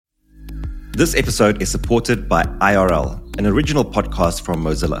This episode is supported by IRL, an original podcast from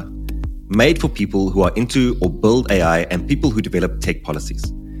Mozilla, made for people who are into or build AI and people who develop tech policies.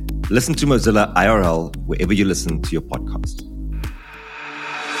 Listen to Mozilla IRL wherever you listen to your podcast.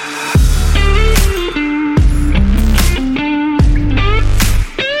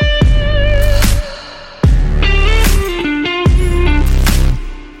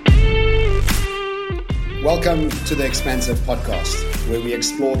 Welcome to the Expansive Podcast, where we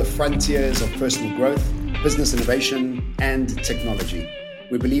explore the frontiers of personal growth, business innovation, and technology.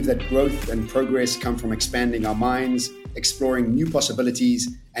 We believe that growth and progress come from expanding our minds, exploring new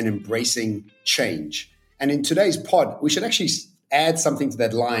possibilities, and embracing change. And in today's pod, we should actually add something to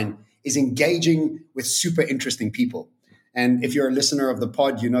that line, is engaging with super interesting people. And if you're a listener of the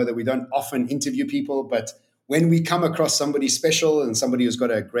pod, you know that we don't often interview people, but when we come across somebody special and somebody who's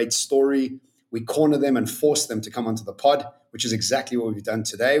got a great story, we corner them and force them to come onto the pod, which is exactly what we've done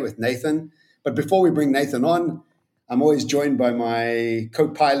today with Nathan. But before we bring Nathan on, I'm always joined by my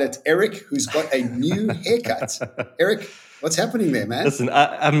co-pilot, Eric, who's got a new haircut. Eric, what's happening there, man? Listen,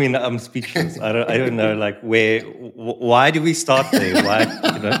 I'm speechless. I don't know, why do we start there? Why,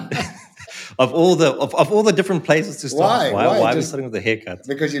 of all the different places to start, why are we starting with the haircut?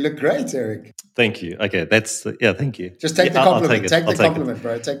 Because you look great, Eric. Thank you. Okay, thank you. Just take the compliment. Take the compliment,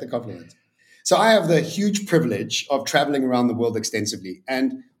 bro. Take the compliment. So I have the huge privilege of traveling around the world extensively.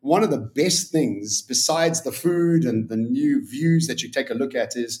 And one of the best things, besides the food and the new views that you take a look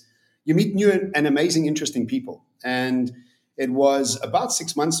at, is you meet new and amazing, interesting people. And it was about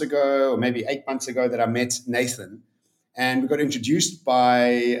 6 months ago, or maybe 8 months ago, that I met Nathan. And we got introduced by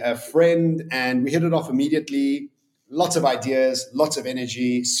a friend, and we hit it off immediately. Lots of ideas, lots of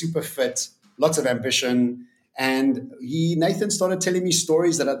energy, super fit, lots of ambition. And Nathan started telling me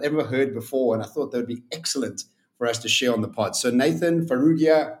stories that I'd never heard before, and I thought that would be excellent for us to share on the pod. So Nathan,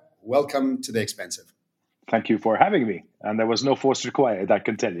 Farrugia, welcome to The Expansive. Thank you for having me. And there was no force required, I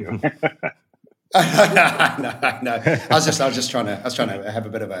can tell you. No. I was just trying to have a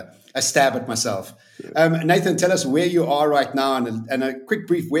bit of a stab at myself. Nathan, tell us where you are right now, and a quick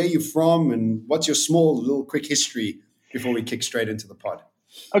brief, where you're from, and what's your small little quick history before we kick straight into the pod.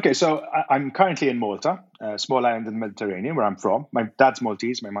 Okay, so I'm currently in Malta, a small island in the Mediterranean, where I'm from. My dad's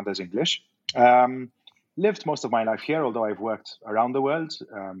Maltese, my mother's English. Lived most of my life here, although I've worked around the world,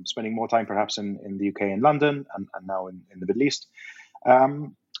 spending more time perhaps in the UK and London, and now in the Middle East.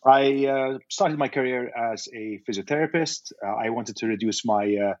 I started my career as a physiotherapist. I wanted to reduce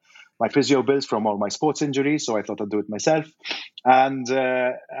my physio bills from all my sports injuries, so I thought I'd do it myself. And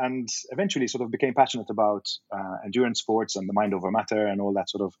eventually sort of became passionate about endurance sports and the mind over matter and all that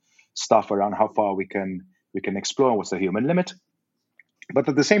sort of stuff around how far we can explore what's the human limit. But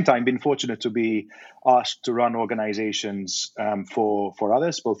at the same time, been fortunate to be asked to run organizations for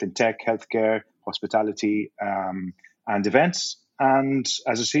others, both in tech, healthcare, hospitality, and events. And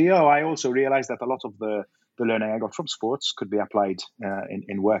as a CEO, I also realized that a lot of the learning I got from sports could be applied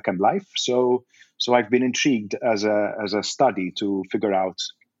in work and life. So I've been intrigued as a study to figure out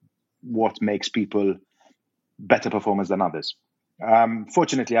what makes people better performers than others.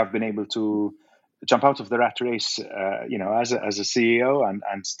 Fortunately, I've been able to jump out of the rat race, as a CEO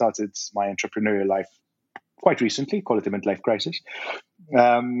and started my entrepreneurial life quite recently, call it a midlife crisis,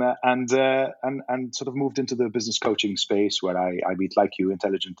 and sort of moved into the business coaching space where I meet like you,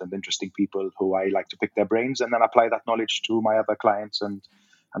 intelligent and interesting people who I like to pick their brains and then apply that knowledge to my other clients and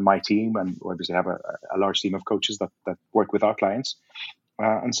my team. And obviously have a large team of coaches that work with our clients.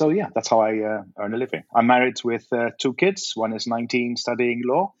 And so, that's how I earn a living. I'm married with 2 kids. One is 19 studying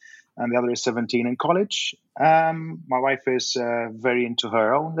law and the other is 17 in college. My wife is very into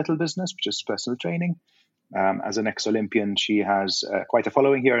her own little business, which is personal training. As an ex-Olympian, she has quite a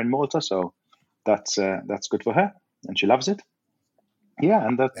following here in Malta, so that's good for her, and she loves it. Yeah,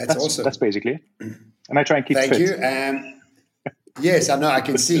 and that's awesome. That's basically it. And I try and keep fit. Thank you. Yes, I know. I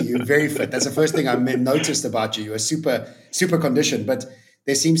can see you're very fit. That's the first thing I noticed about you. You are super conditioned, but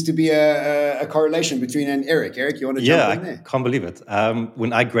there seems to be a correlation between Eric. Eric, you want to jump in there? I can't believe it.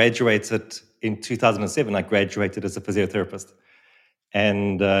 When I graduated in 2007, I graduated as a physiotherapist,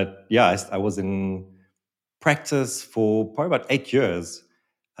 and I was in practice for probably about 8 years.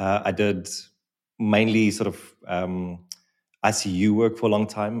 I did mainly sort of ICU work for a long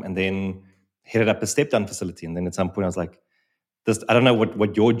time, and then headed up a step-down facility. And then at some point I was like, I don't know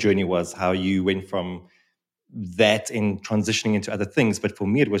what your journey was, how you went from that in transitioning into other things. But for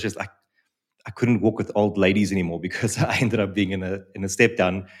me, it was just like, I couldn't walk with old ladies anymore because I ended up being in a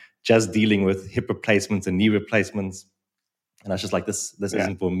step-down, just dealing with hip replacements and knee replacements. And I was just like, this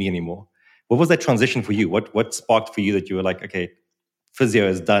isn't for me anymore. What was that transition for you? What sparked for you that you were like, okay, physio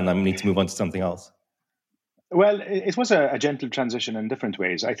is done, I need to move on to something else? Well, it was a gentle transition in different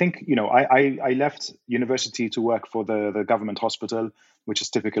ways. I think, I left university to work for the government hospital, which is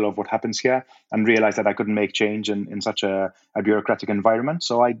typical of what happens here, and realized that I couldn't make change in such a bureaucratic environment.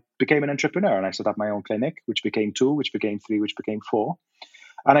 So I became an entrepreneur and I set up my own clinic, which became 2, which became 3, which became 4.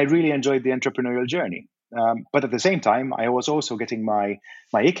 And I really enjoyed the entrepreneurial journey. But at the same time, I was also getting my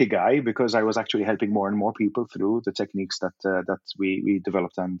ikigai, because I was actually helping more and more people through the techniques that we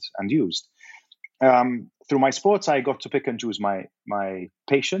developed and used. Through my sports, I got to pick and choose my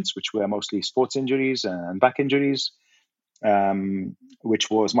patients, which were mostly sports injuries and back injuries,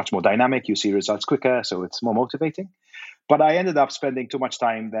 which was much more dynamic. You see results quicker, so it's more motivating. But I ended up spending too much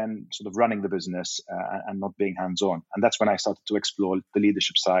time then sort of running the business and not being hands-on. And that's when I started to explore the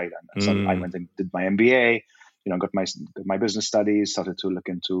leadership side. And I went and did my MBA, got my business studies, started to look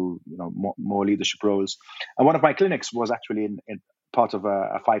into more leadership roles. And one of my clinics was actually in part of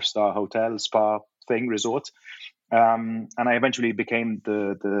a 5-star hotel spa resort. And I eventually became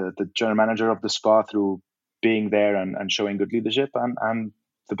the general manager of the spa through being there and showing good leadership. And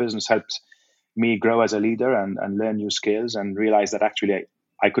the business helped me grow as a leader and learn new skills and realize that actually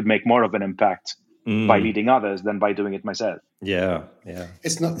I could make more of an impact by leading others than by doing it myself. Yeah.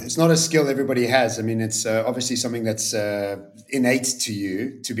 It's not a skill everybody has. I mean, it's obviously something that's innate to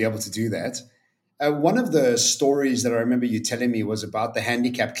you to be able to do that. One of the stories that I remember you telling me was about the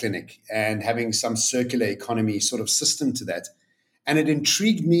handicap clinic and having some circular economy sort of system to that. And it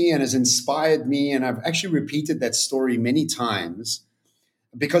intrigued me and has inspired me. And I've actually repeated that story many times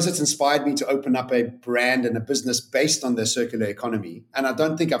because it's inspired me to open up a brand and a business based on the circular economy. And I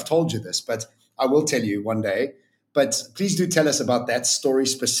don't think I've told you this, but I will tell you one day. But please do tell us about that story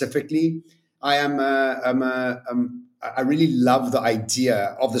specifically. I really love the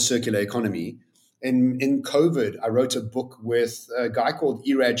idea of the circular economy. In COVID, I wrote a book with a guy called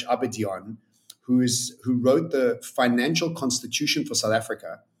Iraj Abedian, who wrote the Financial Constitution for South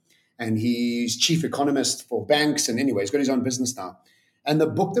Africa. And he's chief economist for banks. And anyway, he's got his own business now. And the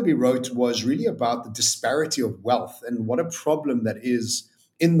book that we wrote was really about the disparity of wealth and what a problem that is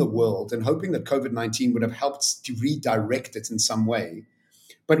in the world, and hoping that COVID-19 would have helped to redirect it in some way.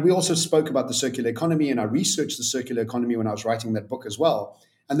 But we also spoke about the circular economy, and I researched the circular economy when I was writing that book as well.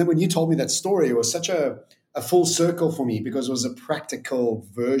 And then when you told me that story, it was such a full circle for me because it was a practical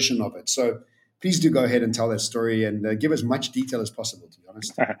version of it. So please do go ahead and tell that story and give as much detail as possible, to be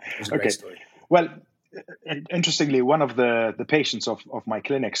honest. It was a great story. Well, interestingly, one of the patients of my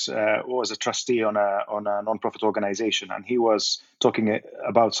clinics was a trustee on a non-profit organization, and he was talking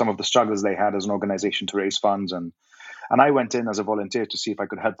about some of the struggles they had as an organization to raise funds, and I went in as a volunteer to see if I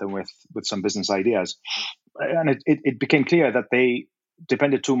could help them with some business ideas, and it became clear that they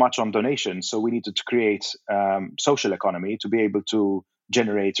depended too much on donations, so we needed to create social economy to be able to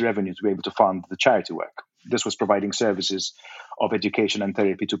generate revenue to be able to fund the charity work. This was providing services of education and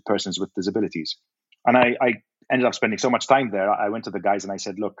therapy to persons with disabilities. And I ended up spending so much time there. I went to the guys and I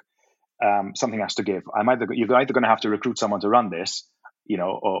said, look, something has to give. You're either going to have to recruit someone to run this,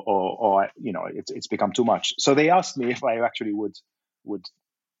 or it's become too much. So they asked me if I actually would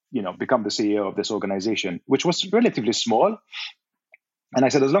become the CEO of this organization, which was relatively small. And I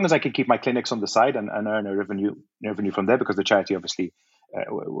said, as long as I can keep my clinics on the side and earn a revenue from there, because the charity obviously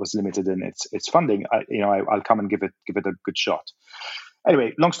was limited in its funding, I'll come and give it a good shot.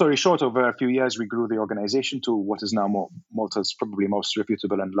 Anyway, long story short, over a few years, we grew the organization to what is now Malta's probably most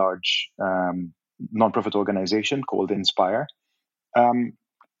reputable and large nonprofit organization called Inspire.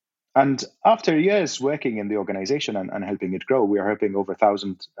 And after years working in the organization and helping it grow, we are helping over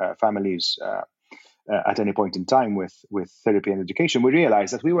 1,000 families at any point in time with therapy and education. We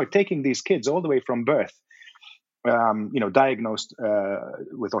realized that we were taking these kids all the way from birth, diagnosed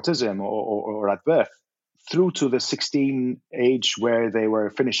with autism or at birth, through to the 16 age where they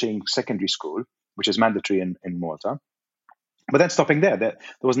were finishing secondary school, which is mandatory in Malta. But then stopping there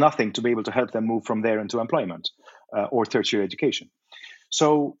was nothing to be able to help them move from there into employment or tertiary education.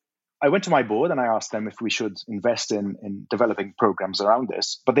 So I went to my board and I asked them if we should invest in developing programs around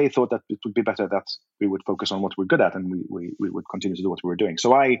this, but they thought that it would be better that we would focus on what we're good at and we would continue to do what we were doing.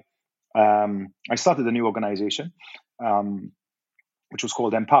 So I started a new organization, which was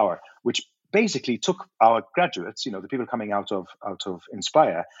called Empower, which basically took our graduates, the people coming out of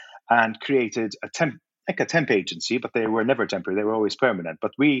Inspire, and created a temp agency, but they were never temporary; they were always permanent.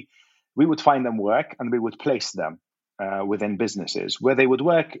 But we would find them work, and we would place them within businesses where they would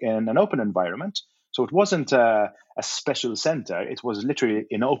work in an open environment. So it wasn't a special center; it was literally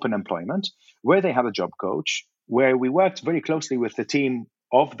in open employment where they had a job coach, where we worked very closely with the team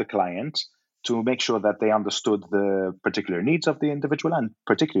of the client to make sure that they understood the particular needs of the individual and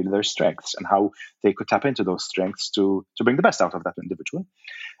particularly their strengths and how they could tap into those strengths to bring the best out of that individual.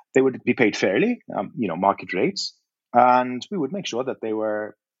 They would be paid fairly, market rates, and we would make sure that they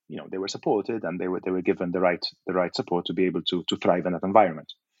were supported and they were given the right support to be able to thrive in that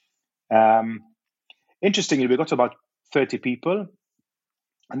environment. Interestingly, we got to about 30 people,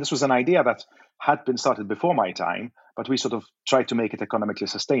 and this was an idea that had been started before my time, but we sort of tried to make it economically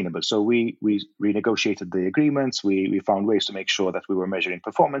sustainable. So we renegotiated the agreements. We found ways to make sure that we were measuring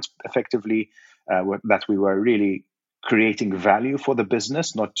performance effectively, that we were really creating value for the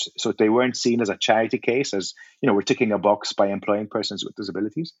business, not so they weren't seen as a charity case, as we're ticking a box by employing persons with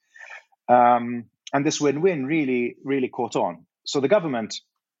disabilities. And this win-win really, really caught on. So the government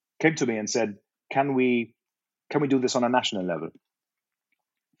came to me and said, "Can we do this on a national level?"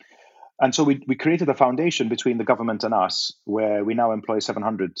 And so we created a foundation between the government and us, where we now employ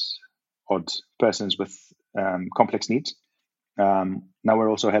 700 odd persons with complex needs. Now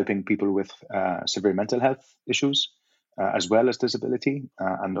we're also helping people with severe mental health issues, as well as disability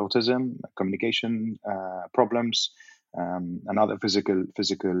and autism, communication problems, and other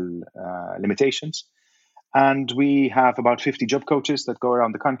physical limitations. And we have about 50 job coaches that go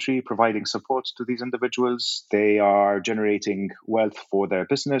around the country providing support to these individuals. They are generating wealth for their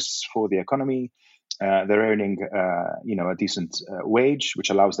business, for the economy. They're earning, a decent wage, which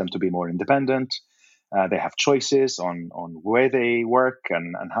allows them to be more independent. They have choices on where they work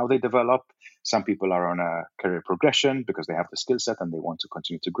and how they develop. Some people are on a career progression because they have the skill set and they want to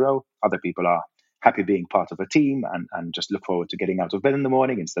continue to grow. Other people are happy being part of a team and just look forward to getting out of bed in the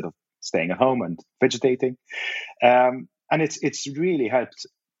morning instead of staying at home and vegetating. And it's really helped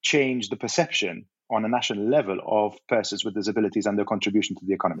change the perception on a national level of persons with disabilities and their contribution to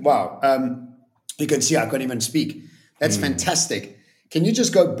the economy. Wow. You can see I can't even speak. That's fantastic. Can you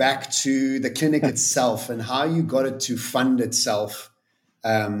just go back to the clinic itself and how you got it to fund itself?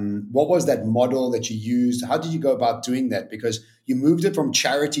 What was that model that you used? How did you go about doing that? Because you moved it from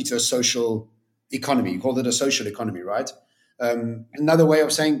charity to a social economy. You called it a social economy, right? Another way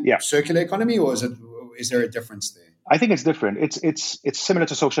of saying circular economy, or is there a difference there? I think it's different. It's similar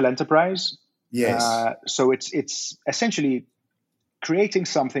to social enterprise. Yes. So it's essentially creating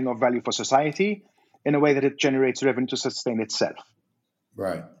something of value for society in a way that it generates revenue to sustain itself.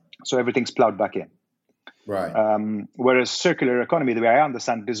 Right. So everything's plowed back in. Right. Whereas circular economy, the way I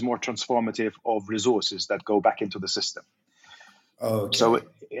understand it, is more transformative of resources that go back into the system. Okay. So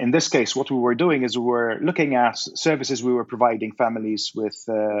in this case, what we were doing is we were looking at services we were providing families with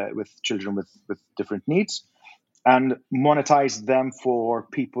children with different needs, and monetize them for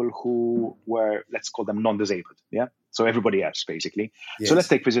people who were, let's call them non-disabled. Yeah. So everybody else, basically. Yes. So let's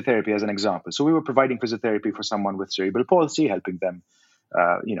take physiotherapy as an example. So we were providing physiotherapy for someone with cerebral palsy, helping them,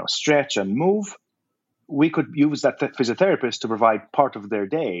 stretch and move. We could use that physiotherapist to provide part of their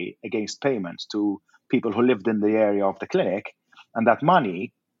day against payment to people who lived in the area of the clinic. And that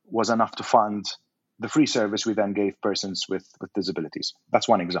money was enough to fund the free service we then gave persons with disabilities. That's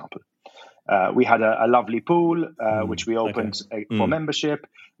one example. We had a lovely pool, which we opened for membership.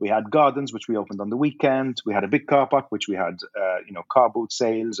 We had gardens, which we opened on the weekend. We had a big car park, which we had, car boot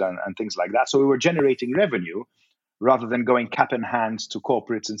sales and things like that. So we were generating revenue rather than going cap in hand to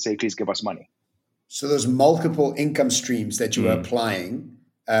corporates and say, please give us money. So there's multiple income streams that you were applying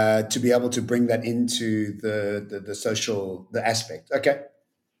to be able to bring that into the social aspect. Okay.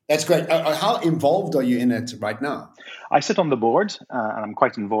 That's great. How involved are you in it right now? I sit on the board, and I'm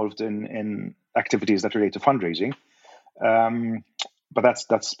quite involved in activities that relate to fundraising. But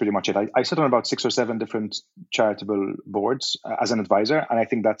that's pretty much it. I sit on about 6 or 7 different charitable boards as an advisor, and I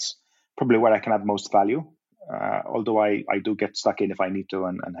think that's probably where I can add most value. Although I do get stuck in if I need to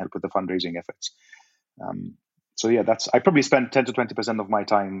and help with the fundraising efforts. I probably spend 10 to 20% of my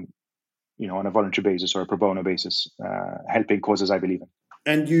time, on a voluntary basis or a pro bono basis, helping causes I believe in.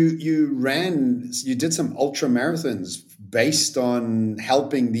 And you did some ultra marathons based on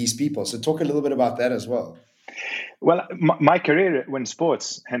helping these people. So talk a little bit about that as well. Well, my career in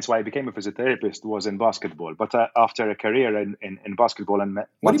sports, hence why I became a physiotherapist, was in basketball. But after a career in basketball and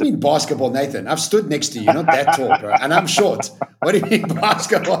what do you mean basketball, Nathan? I've stood next to you. You're not that tall, bro, and I'm short. What do you mean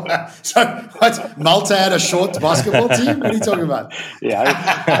basketball? So what? Malta had a short basketball team? What are you talking about? Yeah,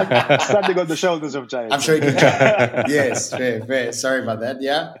 I'm standing on the shoulders of giants. I'm sure you can jump. Yes, fair. Sorry about that.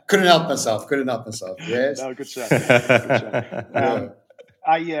 Yeah, couldn't help myself. Yes. No, good shot.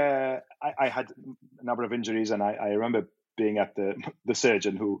 I had a number of injuries, and I remember being at the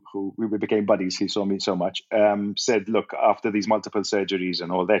surgeon who we became buddies. He saw me so much. Said, look, after these multiple surgeries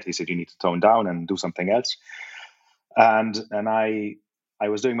and all that, he said, you need to tone down and do something else. And I I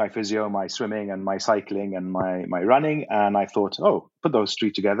was doing my physio, my swimming, and my cycling, and my running, and I thought, oh, put those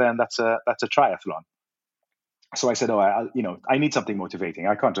three together, and that's a triathlon. So I said, oh, I need something motivating.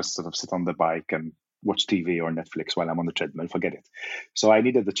 I can't just sort of sit on the bike and watch TV or Netflix while I'm on the treadmill. Forget it. So I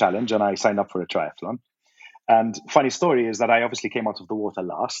needed the challenge, and I signed up for a triathlon. And funny story is that I obviously came out of the water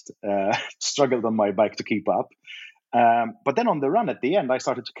last, struggled on my bike to keep up. But then on the run at the end, I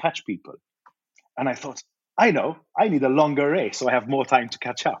started to catch people. And I thought, I need a longer race so I have more time to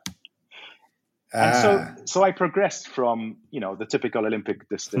catch up. And so I progressed from, the typical Olympic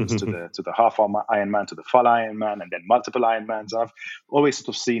distance to the half Ironman, to the full Ironman, and then multiple Ironmans. I've always sort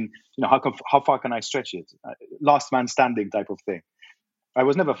of seen, how far can I stretch it? Last man standing type of thing. I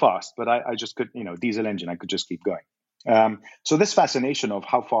was never fast, but I just could, diesel engine, I could just keep going. So this fascination of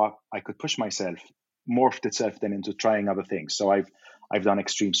how far I could push myself morphed itself then into trying other things. So I've done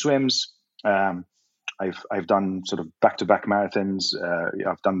extreme swims. I've done sort of back-to-back marathons.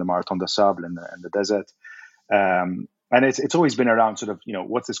 I've done the Marathon des Sables in the desert. And it's always been around sort of,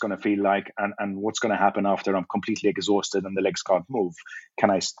 what's this going to feel like, and what's going to happen after I'm completely exhausted and the legs can't move?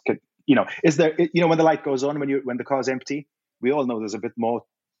 Is there, when the light goes on, when the car's empty, we all know there's a bit more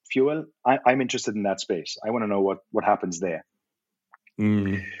fuel. I'm interested in that space. I want to know what happens there.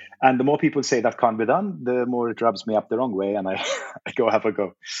 Mm. And the more people say that can't be done, the more it rubs me up the wrong way, and I go have a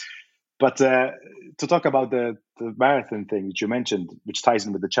go. But to talk about the marathon thing that you mentioned, which ties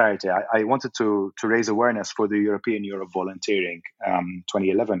in with the charity, I wanted to raise awareness for the European Year of Volunteering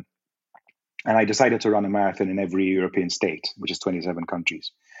 2011. And I decided to run a marathon in every European state, which is 27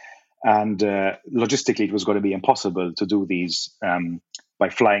 countries. And logistically, it was going to be impossible to do these by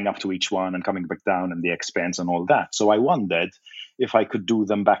flying up to each one and coming back down, and the expense and all that. So I wondered if I could do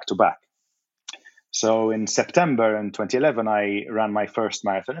them back to back. So in September in 2011, I ran my first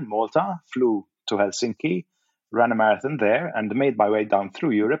marathon in Malta, flew to Helsinki, ran a marathon there, and made my way down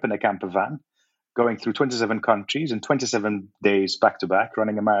through Europe in a camper van, going through 27 countries in 27 days back to back,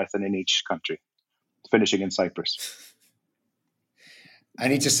 running a marathon in each country, finishing in Cyprus. I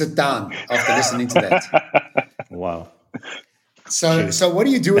need to sit down after listening to that. Wow. So what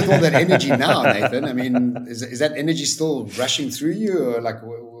do you do with all that energy now, Nathan? I mean, is that energy still rushing through you, or like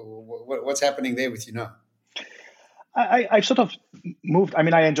what's happening there with you now? I've sort of moved. I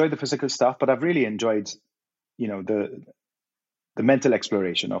mean, I enjoy the physical stuff, but I've really enjoyed, the mental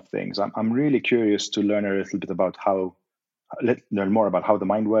exploration of things. I'm really curious to learn a little bit about learn more about how the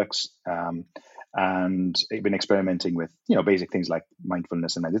mind works. And I've been experimenting with, basic things like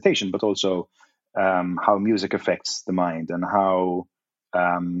mindfulness and meditation, but also how music affects the mind, and how,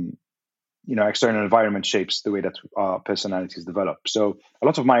 external environment shapes the way that our personalities develop. So a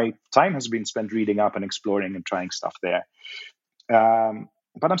lot of my time has been spent reading up and exploring and trying stuff there.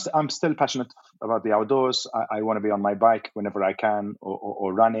 But I'm still passionate about the outdoors. I want to be on my bike whenever I can,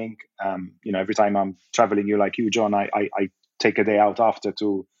 or running. Every time I'm traveling, like you, John, I take a day out after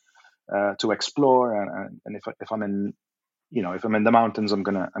to explore. And if I'm in, if I'm in the mountains, I'm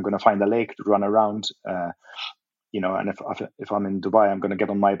gonna find a lake to run around. And if I'm in Dubai, I'm going to get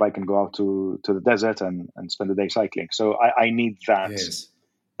on my bike and go out to the desert and spend the day cycling. So I need that. Yes.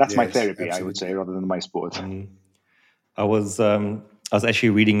 That's my therapy, absolutely. I would say, rather than my sport. I was actually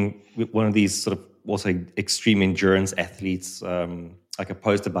reading one of these sort of also extreme endurance athletes, like a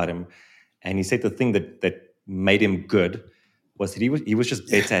post about him, and he said the thing that made him good was that he was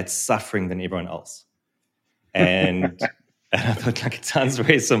just better at suffering than everyone else. And I thought, like, it sounds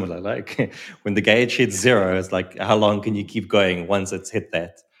very similar. Like when the gauge hits zero, it's like, how long can you keep going once it's hit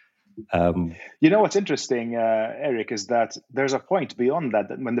that? What's interesting, Eric, is that there's a point beyond that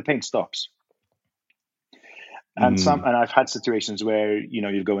when the pain stops. And I've had situations where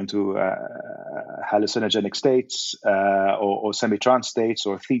you go into hallucinogenic states or semi-trance states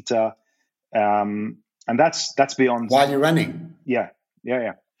or theta, and that's beyond. While you're running. Yeah.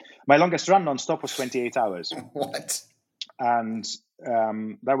 My longest run non-stop was 28 hours. What? And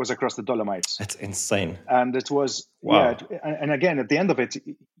that was across the Dolomites. That's insane. And it was, wow. And again, at the end of it,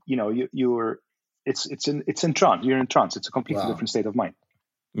 it's in trance. You're in trance. It's a completely different state of mind.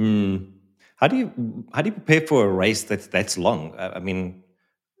 How do you prepare for a race that's long? I mean,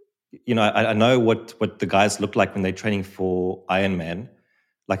 I know what the guys look like when they're training for Ironman,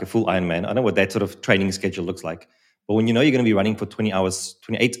 like a full Ironman. I know what that sort of training schedule looks like. But when you're going to be running for 28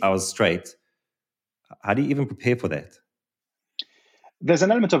 hours straight, how do you even prepare for that? There's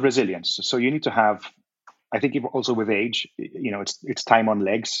an element of resilience. So you need to have, I think also with age, it's time on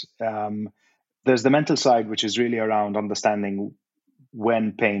legs. There's the mental side, which is really around understanding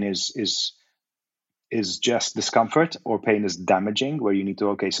when pain is just discomfort or pain is damaging, where you need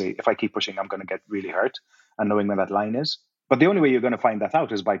to, say, if I keep pushing, I'm going to get really hurt, and knowing where that line is. But the only way you're going to find that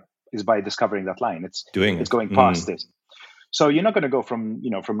out is by discovering that line. It's going past it. So you're not going to go from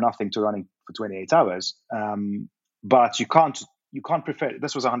nothing to running for 28 hours. But you can't prepare.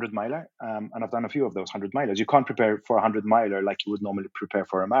 This was a 100-miler, and I've done a few of those 100-milers. You can't prepare for a 100-miler like you would normally prepare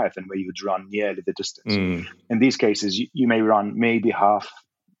for a marathon, where you would run nearly the distance. In these cases, you may run maybe half,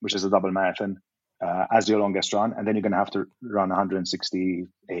 which is a double marathon, as your longest run, and then you're going to have to run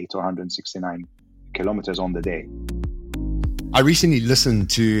 168 or 169 kilometers on the day. I recently listened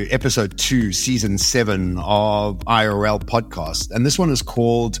to episode 2, season 7 of IRL podcast, and this one is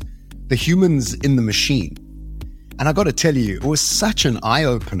called The Humans in the Machine. And I got to tell you, it was such an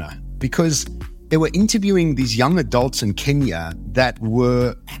eye-opener because they were interviewing these young adults in Kenya that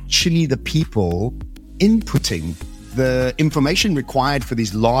were actually the people inputting the information required for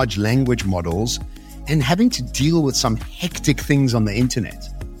these large language models and having to deal with some hectic things on the internet.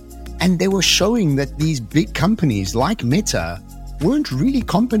 And they were showing that these big companies like Meta weren't really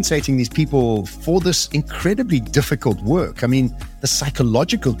compensating these people for this incredibly difficult work. I mean, the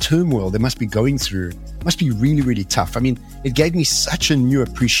psychological turmoil they must be going through must be really, really tough. I mean, it gave me such a new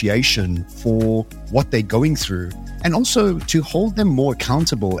appreciation for what they're going through, and also to hold them more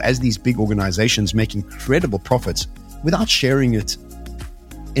accountable as these big organizations make incredible profits without sharing it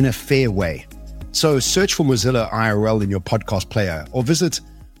in a fair way. So search for Mozilla IRL in your podcast player or visit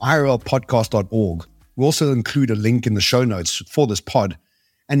irlpodcast.org. We'll also include a link in the show notes for this pod.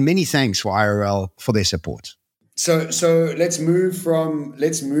 And many thanks for IRL for their support. So let's move from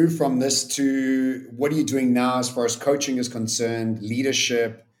this to what are you doing now as far as coaching is concerned,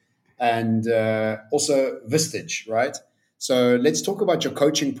 leadership, and also Vistage, right? So let's talk about your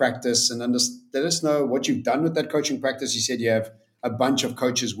coaching practice and let us know what you've done with that coaching practice. You said you have a bunch of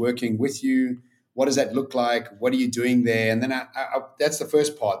coaches working with you. What does that look like? What are you doing there? And then that's the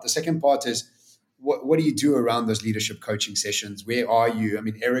first part. The second part is what do you do around those leadership coaching sessions? Where are you? I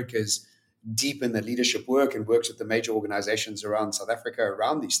mean, Eric is deep in the leadership work and works with the major organizations around South Africa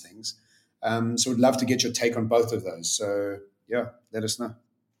around these things. So we'd love to get your take on both of those. So yeah, let us know.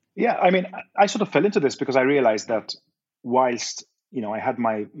 Yeah, I mean, I sort of fell into this because I realized that whilst, I had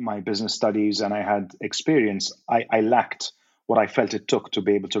my business studies and I had experience, I lacked what I felt it took to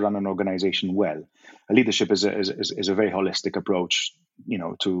be able to run an organization well. Leadership is a very holistic approach,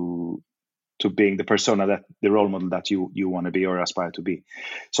 to being the persona, that the role model that you want to be or aspire to be.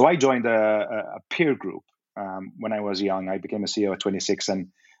 So I joined a peer group when I was young. I became a CEO at 26, and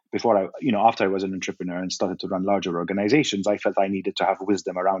before after I was an entrepreneur and started to run larger organizations, I felt I needed to have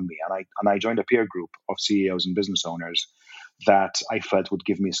wisdom around me, and I joined a peer group of CEOs and business owners that I felt would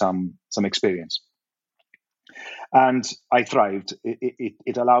give me some experience. And I thrived.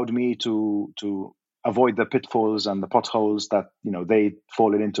 It allowed me to avoid the pitfalls and the potholes that they'd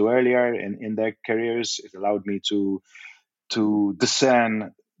fallen into earlier in their careers. It allowed me to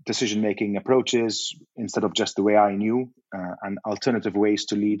discern decision-making approaches instead of just the way I knew, and alternative ways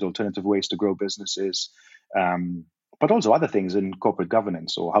to lead, alternative ways to grow businesses, but also other things in corporate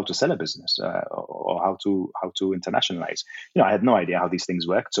governance, or how to sell a business, or how to internationalize. I had no idea how these things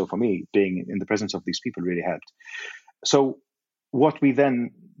worked. So for me, being in the presence of these people really helped. So what we then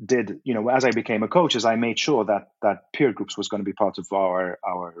did, as I became a coach, is I made sure that peer groups was going to be part of our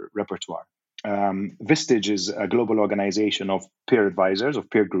repertoire. Vistage is a global organization of peer advisors, of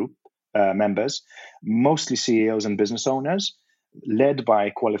peer group members, mostly CEOs and business owners, led by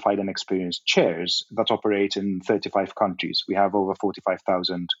qualified and experienced chairs that operate in 35 countries. We have over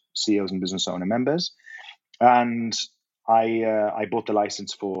 45,000 CEOs and business owner members. And I bought the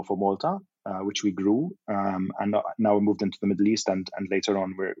license for Malta, which we grew, and now we moved into the Middle East, and later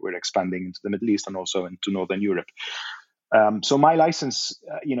on we're expanding into the Middle East and also into Northern Europe. So my license,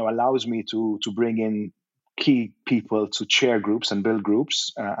 allows me to bring in key people to chair groups and build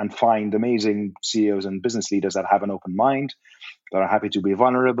groups, and find amazing CEOs and business leaders that have an open mind, that are happy to be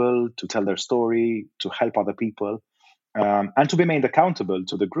vulnerable, to tell their story, to help other people, and to be made accountable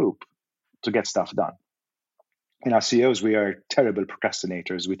to the group to get stuff done. As CEOs, we are terrible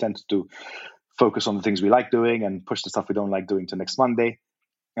procrastinators. We tend to focus on the things we like doing and push the stuff we don't like doing to next Monday.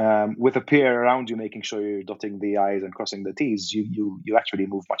 With a peer around you, making sure you're dotting the I's and crossing the T's, you actually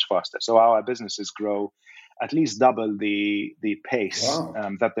move much faster. So our businesses grow at least double the pace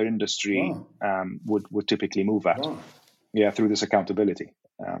that their industry would typically move at. Wow. Yeah, through this accountability.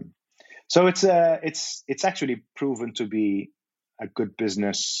 So it's actually proven to be a good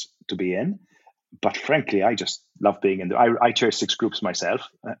business to be in. But frankly, I just love being in there. I chair 6 groups myself,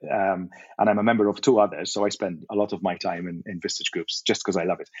 and I'm a member of 2 others. So I spend a lot of my time in Vistage groups just because I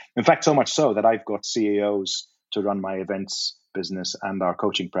love it. In fact, so much so that I've got CEOs to run my events business and our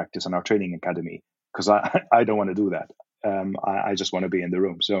coaching practice and our training academy, because I don't want to do that. I just want to be in the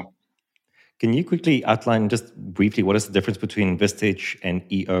room. So, can you quickly outline just briefly what is the difference between Vistage and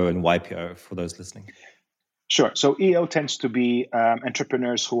EO and YPO for those listening? Sure. So EO tends to be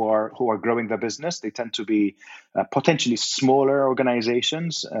entrepreneurs who are growing their business. They tend to be potentially smaller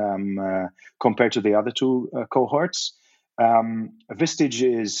organizations compared to the other two cohorts. Vistage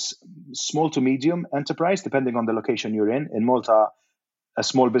is small to medium enterprise, depending on the location you're in. In Malta, a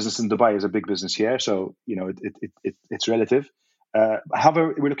small business in Dubai is a big business here, so it's relative.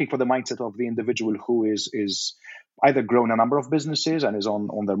 However, we're looking for the mindset of the individual who is either grown a number of businesses and is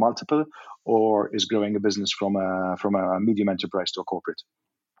on their multiple, or is growing a business from a medium enterprise to a corporate.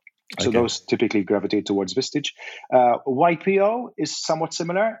 So those typically gravitate towards Vistage. YPO is somewhat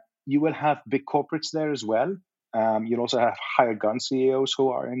similar. You will have big corporates there as well. You'll also have hired gun CEOs who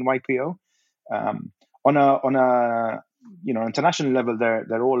are in YPO. On a international level,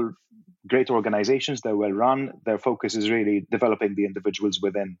 they're all great organizations. They're well run. Their focus is really developing the individuals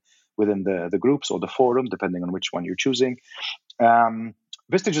within the groups or the forum, depending on which one you're choosing.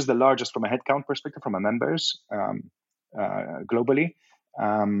 Vistage is the largest from a headcount perspective, from a members globally.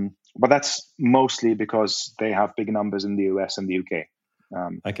 But that's mostly because they have big numbers in the US and the UK.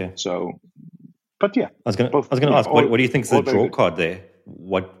 So, but yeah. I was going to ask, what do you think is the draw card there?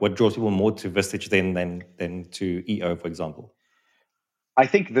 What draws people more to Vistage than to EO, for example? I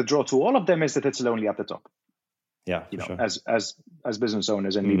think the draw to all of them is that it's lonely at the top. Yeah, sure. As business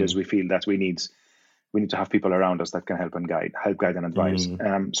owners and leaders, we feel that we need to have people around us that can help guide and advise.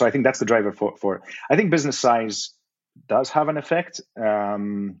 So I think that's the driver for. I think business size does have an effect.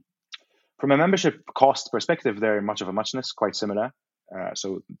 From a membership cost perspective, they're much of a muchness, quite similar.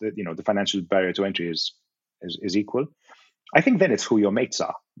 So the financial barrier to entry is equal. I think then it's who your mates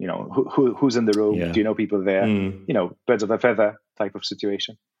are. Who's in the room? Yeah. Do you know people there? Birds of a feather type of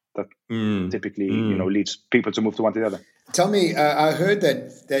situation that typically leads people to move to one to the other. Tell me, I heard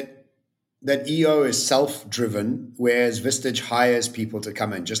that EO is self-driven, whereas Vistage hires people to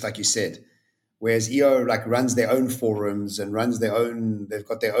come in, just like you said. Whereas EO runs their own forums and they've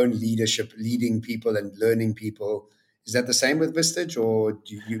got their own leadership, leading people and learning people. Is that the same with Vistage, or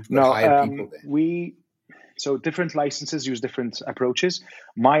do you hire people there? So different licenses use different approaches.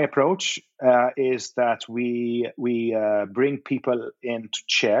 My approach is that we bring people in to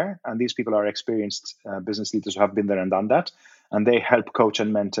chair, and these people are experienced business leaders who have been there and done that, and they help coach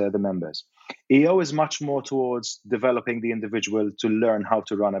and mentor the members. EO is much more towards developing the individual to learn how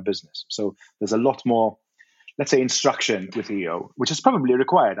to run a business. So there's a lot more, let's say, instruction with EO, which is probably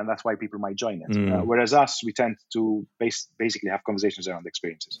required, and that's why people might join it. Whereas us, we tend to basically have conversations around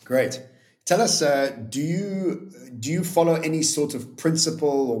experiences. Great. Tell us, do you follow any sort of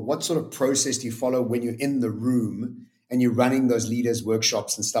principle, or what sort of process do you follow when you're in the room and you're running those leaders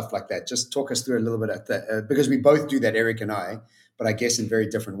workshops and stuff like that? Just talk us through a little bit of that, because we both do that, Eric and I, but I guess in very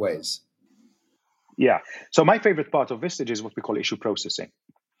different ways. Yeah. So my favorite part of Vistage is what we call issue processing.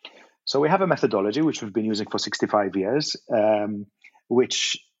 So we have a methodology which we've been using for 65 years,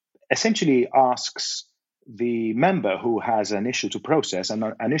 which essentially asks the member who has an issue to process, and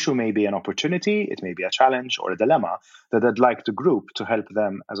an issue may be an opportunity, it may be a challenge or a dilemma that they'd like to group to help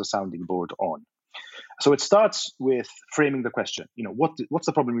them as a sounding board on. So it starts with framing the question. What's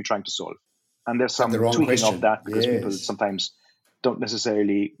the problem you're trying to solve? And there's some tweaking of that, because people sometimes don't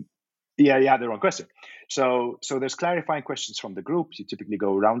necessarily the wrong question. So there's clarifying questions from the group. You typically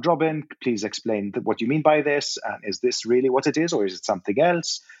go round robin. Please explain what you mean by this. And is this really what it is, or is it something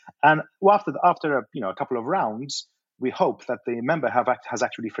else? And after a couple of rounds, we hope that the member has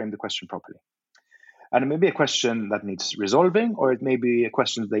actually framed the question properly. And it may be a question that needs resolving, or it may be a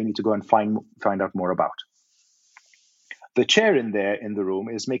question that they need to go and find out more about. The chair in the room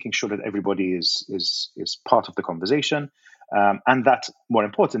is making sure that everybody is part of the conversation. And that, more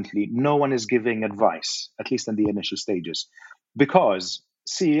importantly, no one is giving advice, at least in the initial stages, because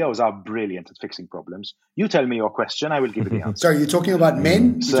CEOs are brilliant at fixing problems. You tell me your question, I will give you the answer. Sorry, you're talking about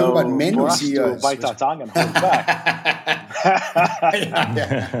men? You're talking about men or CEOs? To bite our tongue and hold back.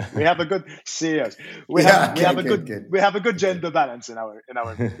 We have a good CEOs. We have a good gender balance in our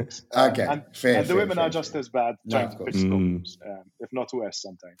meetings. Okay, and the women are just as bad trying to fix problems, if not worse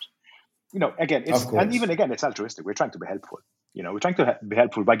sometimes. It's altruistic. We're trying to be helpful. We're trying to be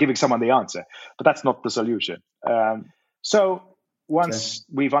helpful by giving someone the answer, but that's not the solution. So once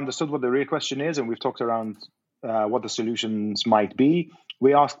we've understood what the real question is, and we've talked around what the solutions might be,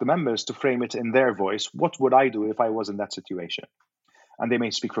 we ask the members to frame it in their voice. What would I do if I was in that situation? And they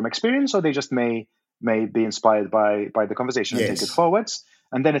may speak from experience, or they just may be inspired by the conversation and take it forwards.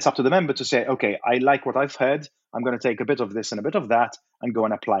 And then it's up to the member to say, okay, I like what I've heard. I'm going to take a bit of this and a bit of that and go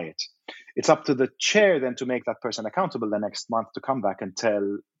and apply it. It's up to the chair then to make that person accountable the next month to come back and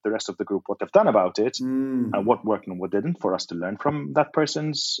tell the rest of the group what they've done about it, and what worked and what didn't, for us to learn from that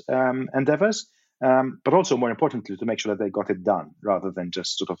person's endeavors. But also, more importantly, to make sure that they got it done rather than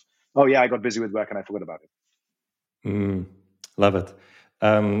just sort of, oh, yeah, I got busy with work and I forgot about it. Love it.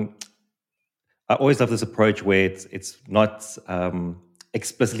 I always love this approach where it's not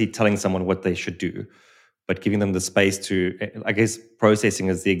explicitly telling someone what they should do, but giving them the space to, I guess, processing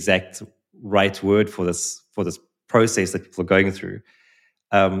is the exact right word for this process that people are going through.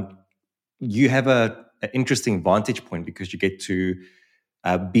 You have an interesting vantage point because you get to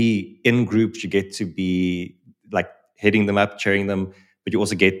be in groups, you get to be like heading them up, chairing them, but you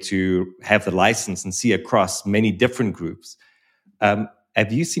also get to have the license and see across many different groups.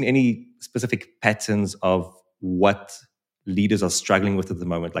 Have you seen any specific patterns of what leaders are struggling with at the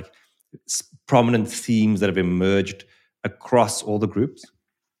moment, like prominent themes that have emerged across all the groups?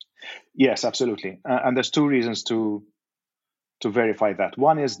 Yes, absolutely. And there's two reasons to verify that.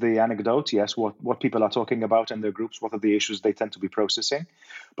 One is the anecdote, yes, what people are talking about in their groups, what are the issues they tend to be processing.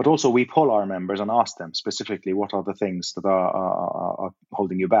 But also we poll our members and ask them specifically, what are the things that are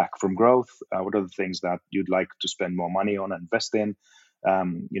holding you back from growth? What are the things that you'd like to spend more money on and invest in?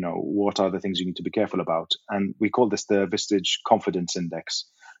 What are the things you need to be careful about? And we call this the Vistage Confidence Index,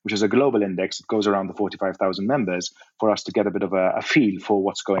 which is a global index that goes around the 45,000 members for us to get a bit of a feel for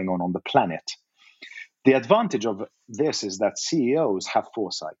what's going on the planet. The advantage of this is that CEOs have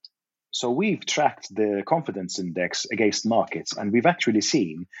foresight. So we've tracked the confidence index against markets, and we've actually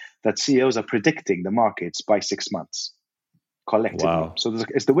seen that CEOs are predicting the markets by 6 months collectively. Wow. So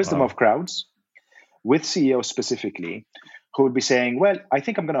it's the wisdom of crowds with CEOs specifically who would be saying, well, I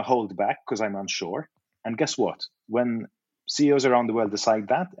think I'm going to hold back because I'm unsure. And guess what? When CEOs around the world decide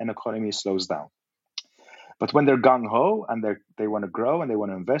that, an economy slows down. But when they're gung-ho and they want to grow and they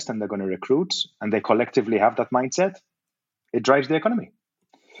want to invest and they're going to recruit and they collectively have that mindset, it drives the economy.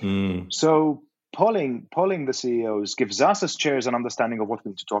 So polling the CEOs gives us as chairs an understanding of what we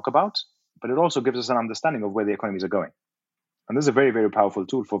need to talk about, but it also gives us an understanding of where the economies are going. And this is a very, very powerful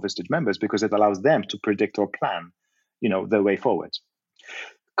tool for Vistage members because it allows them to predict or plan, their way forward.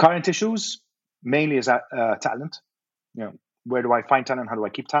 Current issues mainly is talent. Where do I find talent? How do I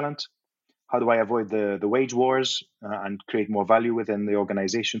keep talent? How do I avoid the wage wars and create more value within the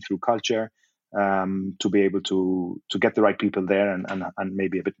organization through culture to be able to get the right people there and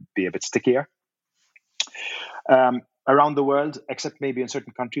maybe be a bit stickier? Around the world, except maybe in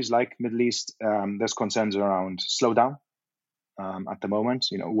certain countries like Middle East, there's concerns around slowdown at the moment.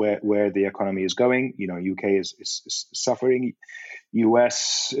 Where the economy is going. UK is suffering.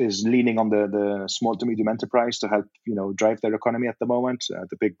 US is leaning on the small to medium enterprise to help drive their economy at the moment.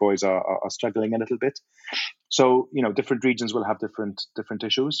 The big boys are struggling a little bit. So different regions will have different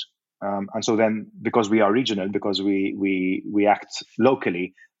issues. And so then, because we are regional, because we act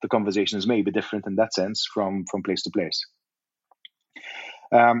locally, the conversations may be different in that sense from place to place.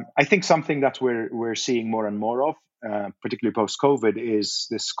 I think something that we're seeing more and more of, particularly post-COVID, is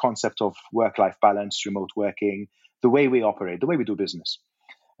this concept of work-life balance, remote working, the way we operate, the way we do business.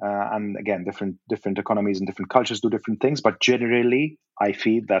 And again, different economies and different cultures do different things. But generally, I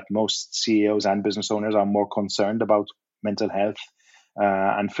feel that most CEOs and business owners are more concerned about mental health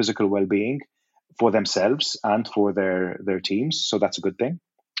and physical well-being for themselves and for their teams. So that's a good thing.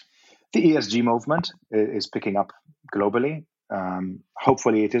 The ESG movement is picking up globally.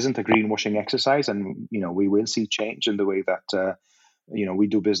 Hopefully it isn't a greenwashing exercise, and we will see change in the way that we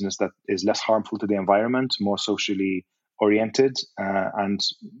do business that is less harmful to the environment, more socially oriented, and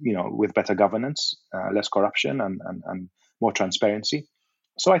with better governance, less corruption, and more transparency.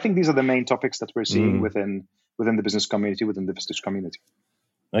 So I think these are the main topics that we're seeing within the business community, within the Vistage community.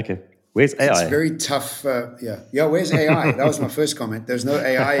 Okay. Where's AI? It's very tough. Yeah. Where's AI? That was my first comment. There's no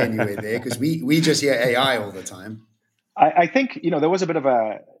AI anywhere there because we just hear AI all the time. I think there was a bit of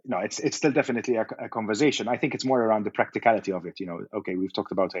it's still definitely a conversation. I think it's more around the practicality of it. Okay, we've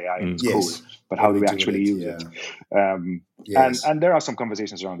talked about AI and it's cool, but how do we actually use it? Yes. And there are some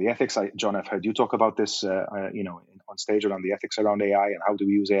conversations around the ethics. John, I've heard you talk about this, on stage around the ethics around AI and how do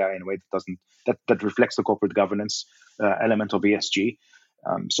we use AI in a way that reflects the corporate governance element of ESG.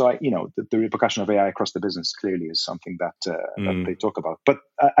 So the repercussion of AI across the business clearly is something that they talk about. But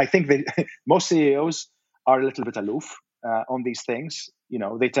I think most CEOs are a little bit aloof on these things.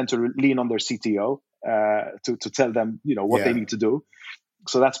 They tend to lean on their CTO to tell them, what they need to do.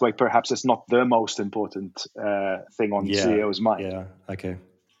 So that's why perhaps it's not the most important thing on CEO's mind. Yeah. Okay.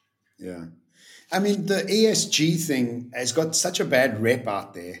 Yeah. I mean, the ESG thing has got such a bad rep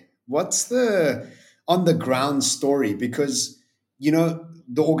out there. What's the on the ground story? Because,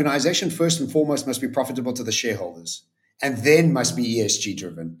 the organization first and foremost must be profitable to the shareholders and then must be ESG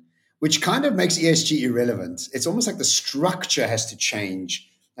driven, which kind of makes ESG irrelevant. It's almost like the structure has to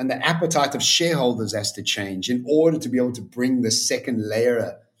change and the appetite of shareholders has to change in order to be able to bring the second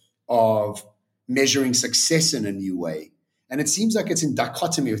layer of measuring success in a new way. And it seems like it's in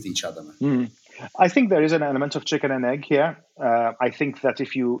dichotomy with each other, man. I think there is an element of chicken and egg here. I think that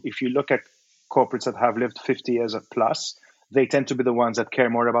if you look at corporates that have lived 50 years or plus, they tend to be the ones that care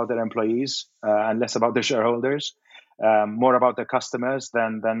more about their employees and less about their shareholders, more about their customers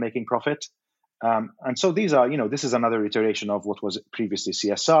than making profit. And so these are, this is another iteration of what was previously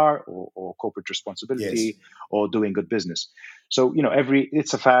CSR or corporate responsibility, Yes. or doing good business. So,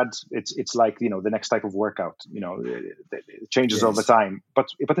 it's a fad. It's like, the next type of workout, it changes over Yes. time, but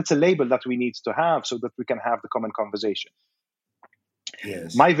it's a label that we need to have so that we can have the common conversation.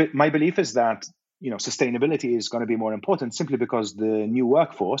 Yes. My belief is that, sustainability is going to be more important simply because the new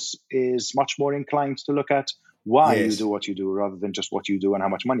workforce is much more inclined to look at why you Yes. do what you do rather than just what you do and how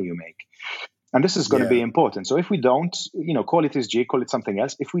much money you make. And this is going to Yeah. be important. So if we don't, call it ESG, call it something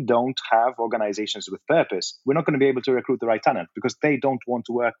else, if we don't have organizations with purpose, we're not going to be able to recruit the right talent because they don't want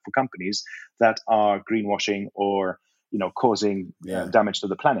to work for companies that are greenwashing or, causing damage to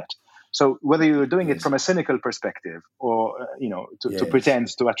the planet. So whether you're doing it from a cynical perspective or, to pretend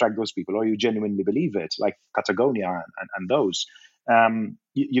to attract those people, or you genuinely believe it, like Patagonia and those,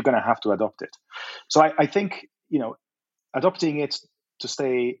 you're going to have to adopt it. So I think, adopting it to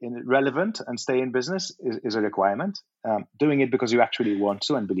stay relevant and stay in business is a requirement. Doing it because you actually want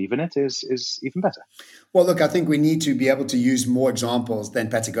to and believe in it is even better. Well, look, I think we need to be able to use more examples than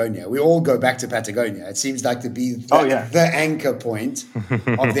Patagonia. We all go back to Patagonia. It seems like to be the anchor point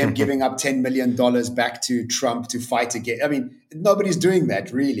of them giving up $10 million back to Trump to fight again. I mean, nobody's doing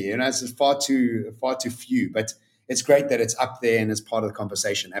that really, and it's far too few. But it's great that it's up there and it's part of the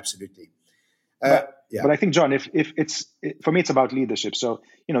conversation. Absolutely. But I think, John, if for me, it's about leadership. So,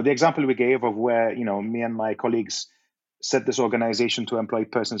 the example we gave of where, me and my colleagues set this organization to employ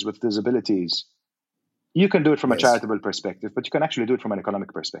persons with disabilities, you can do it from a charitable perspective, but you can actually do it from an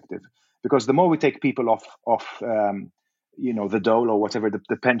economic perspective. Because the more we take people off the dole or whatever,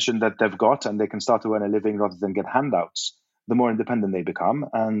 the pension that they've got, and they can start to earn a living rather than get handouts, the more independent they become.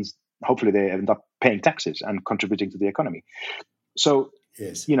 And hopefully they end up paying taxes and contributing to the economy. So,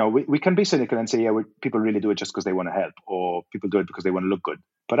 yes, we can be cynical and say, people really do it just because they want to help, or people do it because they want to look good.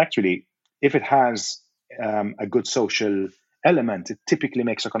 But actually, if it has a good social element, it typically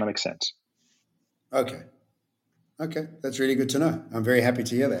makes economic sense. Okay, that's really good to know. I'm very happy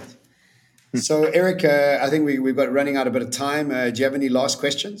to hear that. So, Eric, I think we've got running out a bit of time. Do you have any last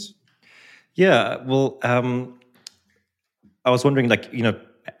questions? Yeah, well, I was wondering,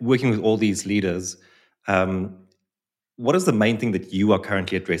 working with all these leaders, what is the main thing that you are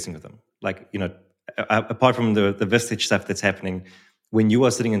currently addressing with them? Apart from the Vistage stuff that's happening, when you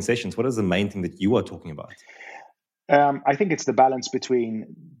are sitting in sessions, what is the main thing that you are talking about? I think it's the balance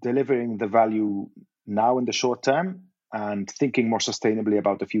between delivering the value now in the short term and thinking more sustainably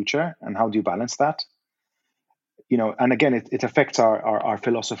about the future. And how do you balance that? And again, it affects our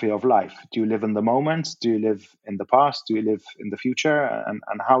philosophy of life. Do you live in the moment? Do you live in the past? Do you live in the future? And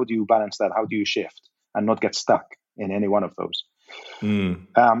how do you balance that? How do you shift and not get stuck in any one of those?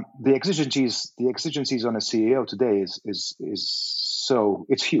 The exigencies on a CEO today is so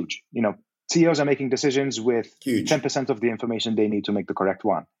it's huge. CEOs are making decisions with 10% of the information they need to make the correct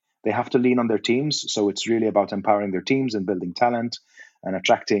one. They have to lean on their teams, so it's really about empowering their teams and building talent and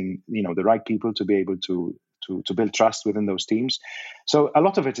attracting the right people to be able to build trust within those teams. So a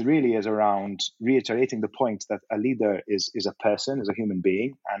lot of it really is around reiterating the point that a leader is a person, is a human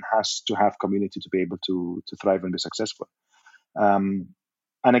being, and has to have community to be able to thrive and be successful. And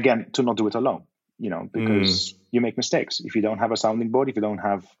again, to not do it alone, because you make mistakes. If you don't have a sounding board, if you don't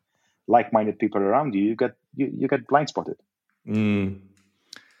have like-minded people around you, you get blind spotted.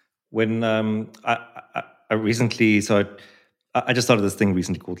 When I recently, I just started this thing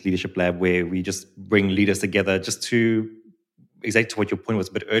recently called Leadership Lab, where we just bring leaders together just to, exactly what your point was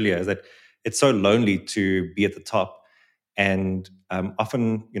a bit earlier, is that it's so lonely to be at the top. And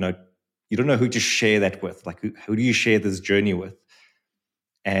often, you don't know who to share that with. Like, who do you share this journey with?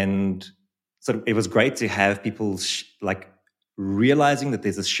 And so it was great to have people realizing that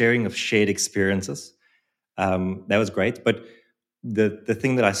there's a sharing of shared experiences. That was great. But the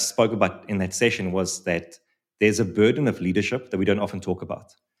thing that I spoke about in that session was that there's a burden of leadership that we don't often talk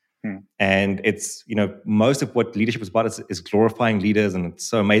about. And it's, most of what leadership is about is glorifying leaders, and it's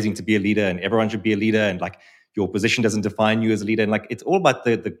so amazing to be a leader, and everyone should be a leader, and like your position doesn't define you as a leader, and like it's all about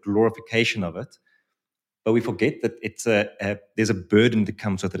the glorification of it. But we forget that there's a burden that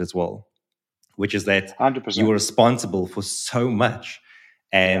comes with it as well, which is that 100%. you are responsible for so much,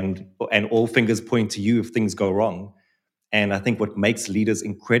 and all fingers point to you if things go wrong. And I think what makes leaders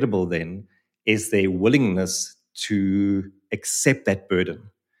incredible then is their willingness to accept that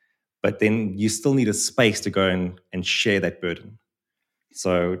burden. But then you still need a space to go and share that burden.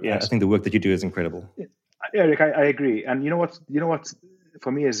 So Yes. I think the work that you do is incredible. Eric, I agree. And you know what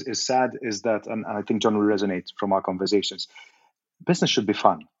for me is sad is that, and I think John will resonate from our conversations, business should be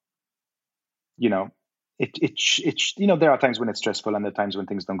fun. There are times when it's stressful and there are times when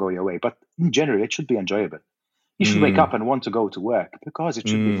things don't go your way, but in general, it should be enjoyable. You should wake up and want to go to work because it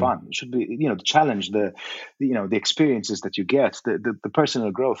should be fun. It should be, the challenge, the experiences that you get, the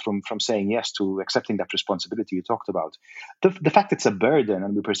personal growth from saying yes to accepting that responsibility you talked about. The fact it's a burden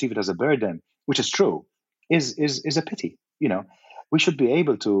and we perceive it as a burden, which is true, is a pity. We should be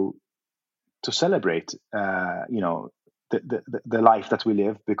able to celebrate, the life that we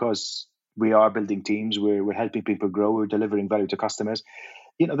live, because we are building teams, we're helping people grow, we're delivering value to customers.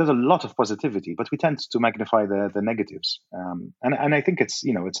 There's a lot of positivity, but we tend to magnify the negatives. And I think it's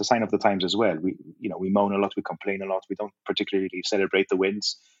a sign of the times as well. We moan a lot, we complain a lot, we don't particularly celebrate the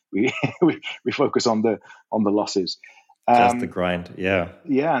wins. We we focus on the losses. Just the grind, yeah,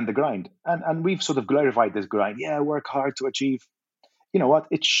 and the grind, and we've sort of glorified this grind. Yeah, work hard to achieve. You know what?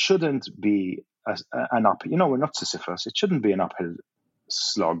 It shouldn't be an up. We're not Sisyphus. It shouldn't be an uphill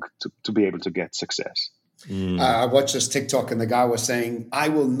slog to be able to get success. I watched this TikTok and the guy was saying, I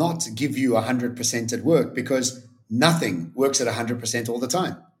will not give you 100% at work because nothing works at 100% all the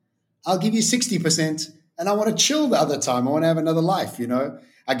time. I'll give you 60% and I want to chill the other time. I want to have another life,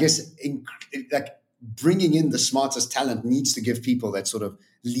 I guess bringing in the smartest talent needs to give people that sort of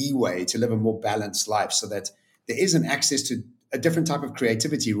leeway to live a more balanced life so that there is an access to a different type of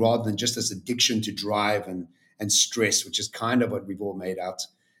creativity rather than just this addiction to drive and stress, which is kind of what we've all made out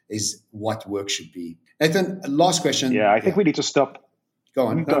is what work should be. Nathan, last question. Yeah, I think we need to stop. Go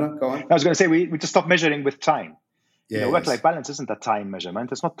on. Go on. I was going to say we need to stop measuring with time. Yes. Work-life balance isn't a time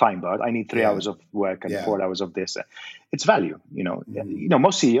measurement. It's not time-bound. I need 3 hours of work and 4 hours of this. It's value.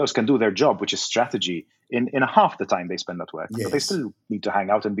 Most CEOs can do their job, which is strategy, in half the time they spend at work. Yes. But they still need to hang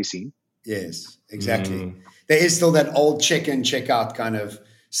out and be seen. Yes, exactly. There is still that old check-in, check-out kind of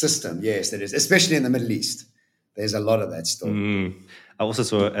system. Yes, there is, especially in the Middle East. There's a lot of that still. I also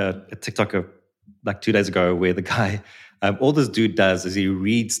saw a TikTok like 2 days ago where the guy, all this dude does is he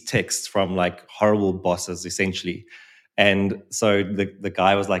reads texts from like horrible bosses, essentially. And so the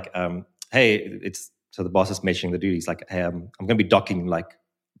guy was like, hey, so the boss is mentioning the dude. He's like, hey, I'm going to be docking like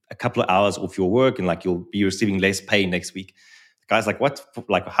a couple of hours off your work and like you'll be receiving less pay next week. The guy's like, what?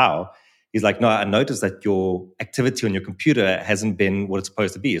 Like, how? He's like, no, I noticed that your activity on your computer hasn't been what it's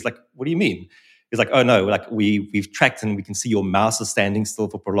supposed to be. It's like, what do you mean? He's like, oh no, like we've tracked and we can see your mouse is standing still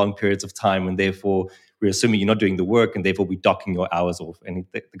for prolonged periods of time, and therefore we're assuming you're not doing the work, and therefore we're docking your hours off. And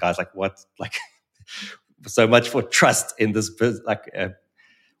the guy's like, what? Like, so much for trust in this business. Like,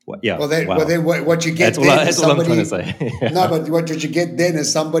 yeah. Well, then what you get that's all I'm trying to say. No, but what you get then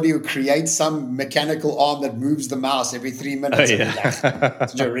is somebody who creates some mechanical arm that moves the mouse every 3 minutes.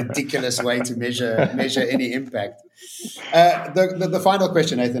 It's a ridiculous way to measure any impact. The final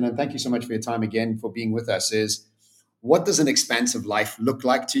question, Nathan, and thank you so much for your time again for being with us, is what does an expansive life look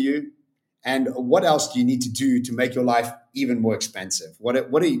like to you? And what else do you need to do to make your life even more expansive? What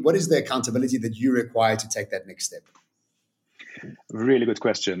is the accountability that you require to take that next step? Really good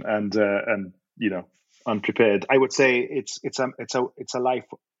question, and unprepared. I would say it's a life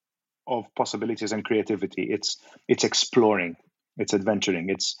of possibilities and creativity. It's exploring, it's adventuring,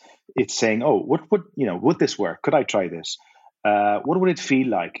 it's saying, oh, what would this work? Could I try this? What would it feel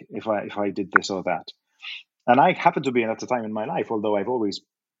like if I did this or that? And I happen to be at a time in my life, although I've always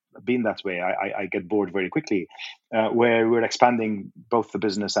been that way. I get bored very quickly, where we're expanding both the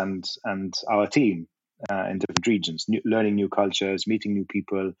business and our team. In different regions, learning new cultures, meeting new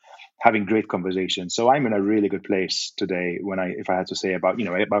people, having great conversations. So I'm in a really good place today if I had to say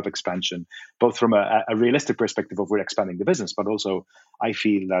about expansion, both from a realistic perspective of we're expanding the business, but also I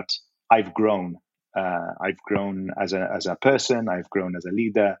feel that I've grown. I've grown as a person. I've grown as a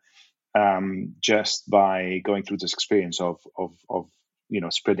leader, just by going through this experience of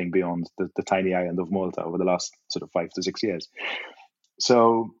spreading beyond the tiny island of Malta over the last sort of 5 to 6 years.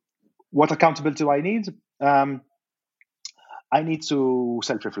 So, what accountability do I need? I need to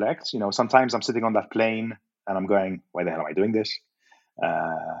self-reflect. Sometimes I'm sitting on that plane and I'm going, why the hell am I doing this?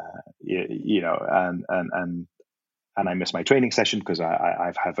 and I miss my training session because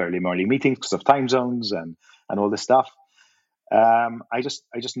I have early morning meetings because of time zones and all this stuff. I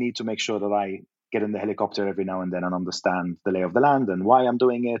just need to make sure that I get in the helicopter every now and then and understand the lay of the land and why I'm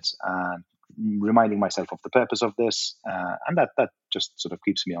doing it, and reminding myself of the purpose of this, and that just sort of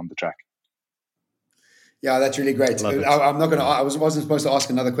keeps me on the track. Yeah, that's really great. I'm not going to. I wasn't supposed to ask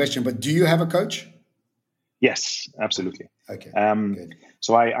another question, but do you have a coach? Yes, absolutely. Okay. Good.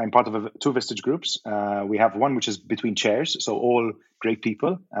 So I'm part of two Vistage groups. We have one which is between chairs, so all great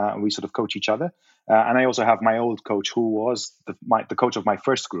people. We sort of coach each other. And I also have my old coach, who was the coach of my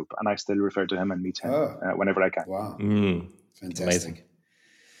first group, and I still refer to him and meet him whenever I can. Wow. Fantastic. Amazing.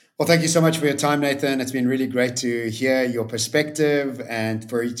 Well, thank you so much for your time, Nathan. It's been really great to hear your perspective and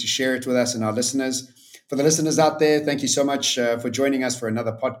for you to share it with us and our listeners. For the listeners out there, thank you so much for joining us for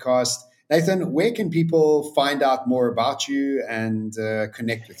another podcast. Nathan, where can people find out more about you and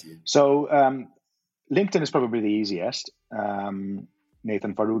connect with you? So LinkedIn is probably the easiest,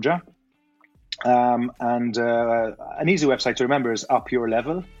 Nathan Farrugia. And an easy website to remember is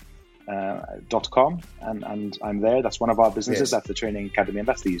upyourlevel.com, and I'm there. That's one of our businesses. Yes. That's the training academy, and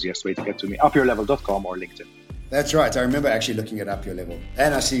that's the easiest way to get to me. Upyourlevel.com or LinkedIn. That's right. I remember actually looking at Up Your Level.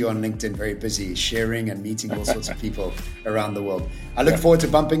 And I see you on LinkedIn, very busy, sharing and meeting all sorts of people around the world. I look forward to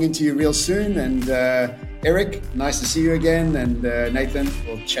bumping into you real soon. And Eric, nice to see you again. And Nathan,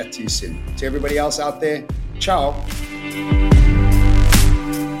 we'll chat to you soon. To everybody else out there, ciao.